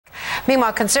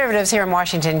Meanwhile, conservatives here in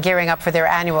Washington gearing up for their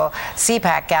annual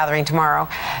CPAC gathering tomorrow.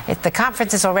 The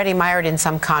conference is already mired in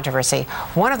some controversy.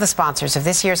 One of the sponsors of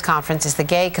this year's conference is the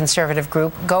gay conservative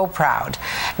group GOProud.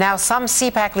 Now, some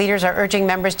CPAC leaders are urging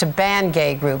members to ban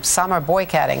gay groups. Some are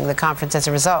boycotting the conference as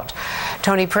a result.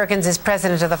 Tony Perkins is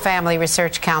president of the Family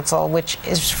Research Council, which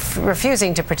is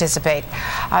refusing to participate.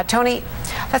 Tony,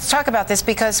 let's talk about this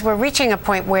because we're reaching a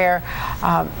point where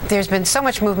there's been so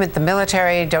much movement, the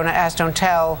military, don't ask, don't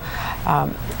tell,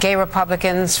 gay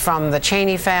Republicans from the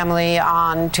Cheney family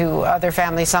on to other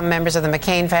families, some members of the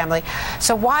McCain family.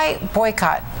 So why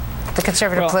boycott the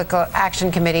Conservative Political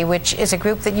Action Committee, which is a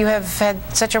group that you have had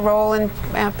such a role in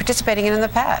participating in the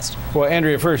past? Well,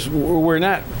 Andrea, first, we're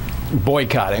not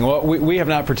boycotting. Well, we have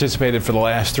not participated for the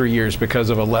last 3 years because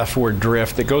of a leftward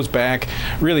drift that goes back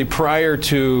really prior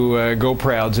to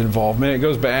GOProud's involvement. It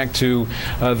goes back to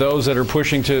those that are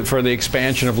pushing for the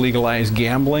expansion of legalized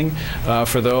gambling,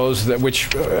 for those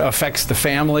which affects the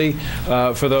family,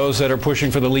 for those that are pushing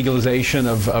for the legalization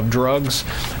of drugs.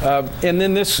 And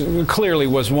then this clearly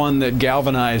was one that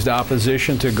galvanized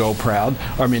opposition to GOProud,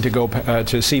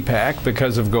 to CPAC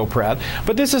because of GOProud.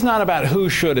 But this is not about who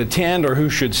should attend or who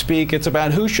should speak. It's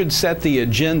about who should set the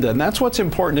agenda, and that's what's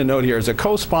important to note here. As a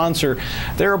co-sponsor,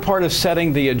 they're a part of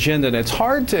setting the agenda, and it's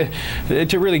hard to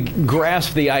really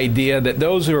grasp the idea that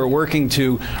those who are working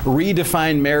to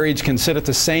redefine marriage can sit at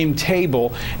the same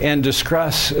table and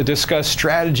discuss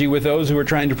strategy with those who are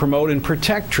trying to promote and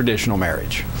protect traditional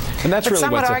marriage. And that's really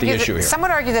what's at the issue here. Some would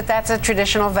argue that that's a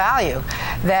traditional value,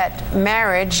 that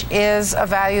marriage is a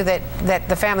value that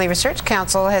the Family Research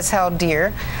Council has held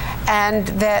dear, and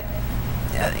that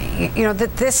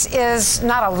that this is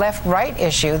not a left-right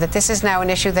issue, that this is now an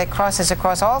issue that crosses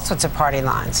across all sorts of party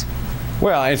lines.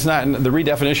 Well, it's not the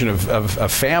redefinition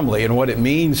of family and what it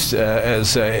means,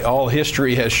 as all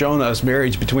history has shown us,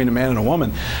 marriage between a man and a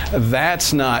woman.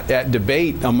 That's not at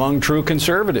debate among true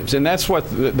conservatives. And that's what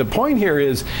the point here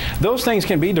is. Those things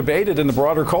can be debated in the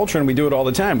broader culture, and we do it all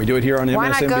the time. We do it here on MSNBC. Why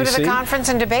not go to the conference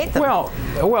and debate them?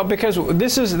 Well, because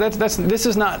this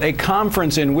is not a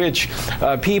conference in which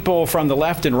people from the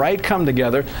left and right come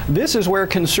together. This is where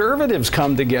conservatives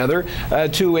come together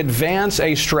to advance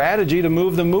a strategy to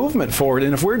move the movement forward.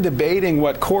 And if we're debating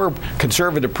what core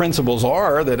conservative principles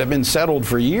are that have been settled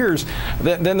for years,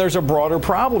 then there's a broader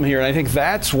problem here. And I think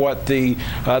that's what the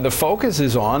focus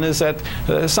is on, is that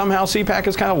somehow CPAC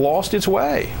has kind of lost its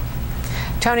way.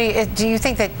 Tony, do you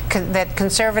think that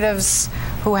conservatives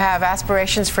who have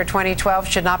aspirations for 2012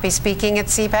 should not be speaking at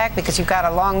CPAC? Because you've got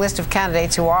a long list of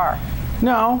candidates who are.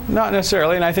 No, not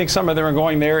necessarily, and I think some of them are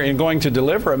going there and going to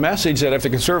deliver a message that if the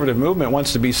conservative movement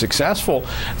wants to be successful,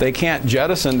 they can't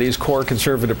jettison these core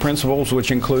conservative principles,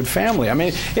 which include family. I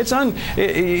mean,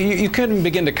 you couldn't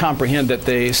begin to comprehend that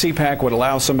the CPAC would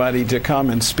allow somebody to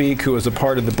come and speak who is a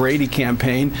part of the Brady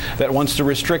campaign that wants to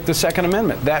restrict the Second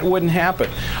Amendment. That wouldn't happen.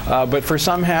 But for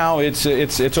somehow it's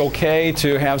okay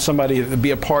to have somebody be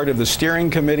a part of the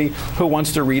steering committee who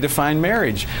wants to redefine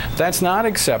marriage. That's not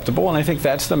acceptable, and I think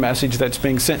that's the message that's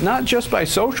being sent, not just by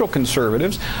social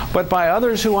conservatives, but by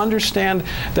others who understand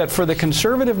that for the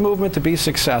conservative movement to be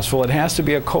successful, it has to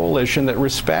be a coalition that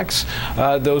respects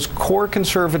those core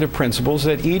conservative principles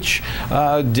that each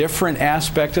different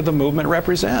aspect of the movement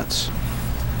represents.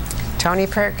 Tony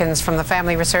Perkins from the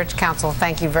Family Research Council,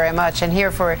 thank you very much. And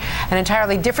here for an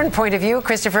entirely different point of view,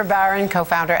 Christopher Barron,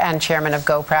 co-founder and chairman of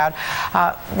GOProud.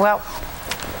 Well,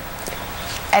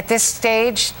 at this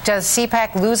stage, does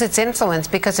CPAC lose its influence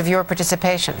because of your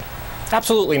participation?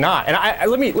 Absolutely not.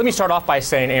 And let me start off by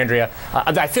saying, Andrea,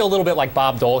 I feel a little bit like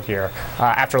Bob Dole here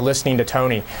after listening to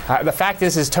Tony. The fact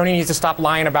is Tony needs to stop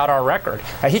lying about our record.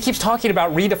 He keeps talking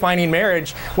about redefining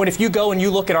marriage when if you go and you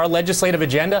look at our legislative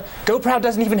agenda, GOProud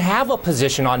doesn't even have a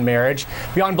position on marriage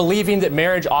beyond believing that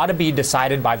marriage ought to be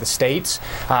decided by the states,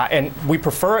 and we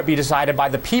prefer it be decided by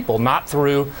the people, not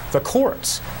through the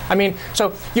courts. I mean,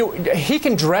 so he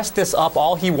can dress this up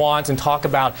all he wants and talk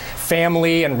about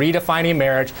family and redefining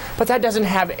marriage, but that doesn't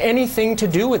have anything to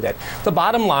do with it. The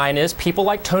bottom line is people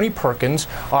like Tony Perkins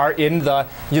are in the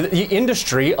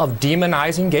industry of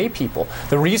demonizing gay people.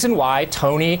 The reason why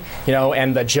Tony,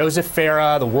 and the Joseph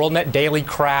Farah, the WorldNet Daily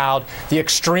crowd, the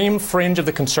extreme fringe of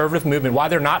the conservative movement, why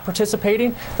they're not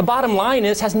participating, the bottom line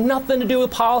has nothing to do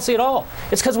with policy at all.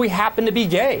 It's because we happen to be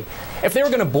gay. If they were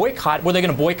going to boycott, were they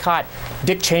going to boycott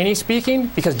Dick Cheney speaking?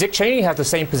 Because Dick Cheney has the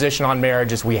same position on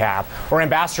marriage as we have. Or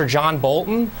Ambassador John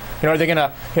Bolton? Are they going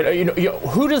to,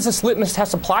 who does this litmus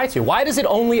test apply to? Why does it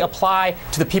only apply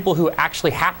to the people who actually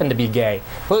happen to be gay?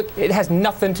 Look, it has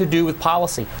nothing to do with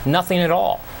policy. Nothing at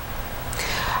all.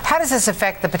 How does this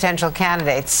affect the potential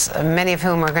candidates, many of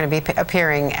whom are going to be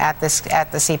appearing at the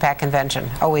CPAC convention?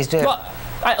 Always do. Well,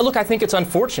 look, I think it's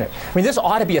unfortunate. I mean, this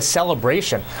ought to be a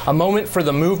celebration, a moment for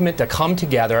the movement to come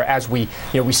together as we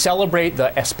celebrate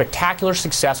the spectacular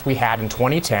success we had in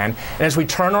 2010, and as we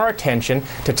turn our attention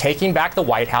to taking back the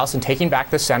White House and taking back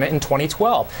the Senate in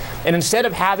 2012. And instead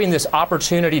of having this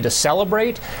opportunity to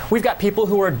celebrate, we've got people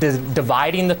who are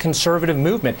dividing the conservative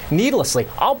movement needlessly.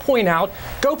 I'll point out,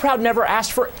 GOProud never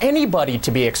asked for anybody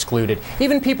to be excluded,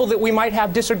 even people that we might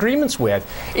have disagreements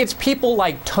with. It's people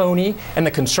like Tony and the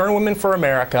Concerned Women for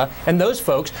America and those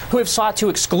folks who have sought to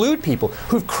exclude people,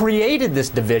 who've created this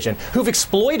division, who've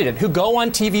exploited it, who go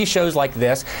on TV shows like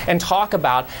this and talk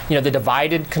about, the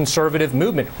divided conservative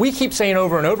movement. We keep saying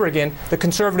over and over again, the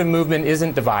conservative movement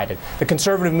isn't divided. The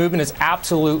conservative movement is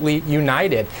absolutely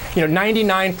united.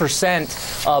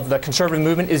 99% of the conservative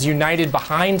movement is united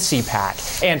behind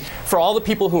CPAC. And for all the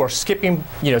people who are skipping,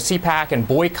 CPAC and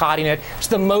boycotting it, it's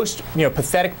the most,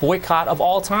 pathetic boycott of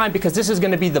all time, because this is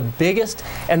going to be the biggest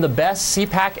and the best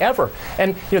CPAC ever.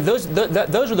 And those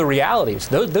are the realities.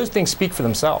 Those things speak for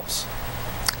themselves.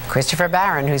 Christopher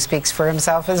Barron, who speaks for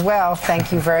himself as well.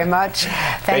 Thank you very much.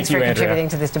 Thanks for contributing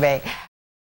to this debate.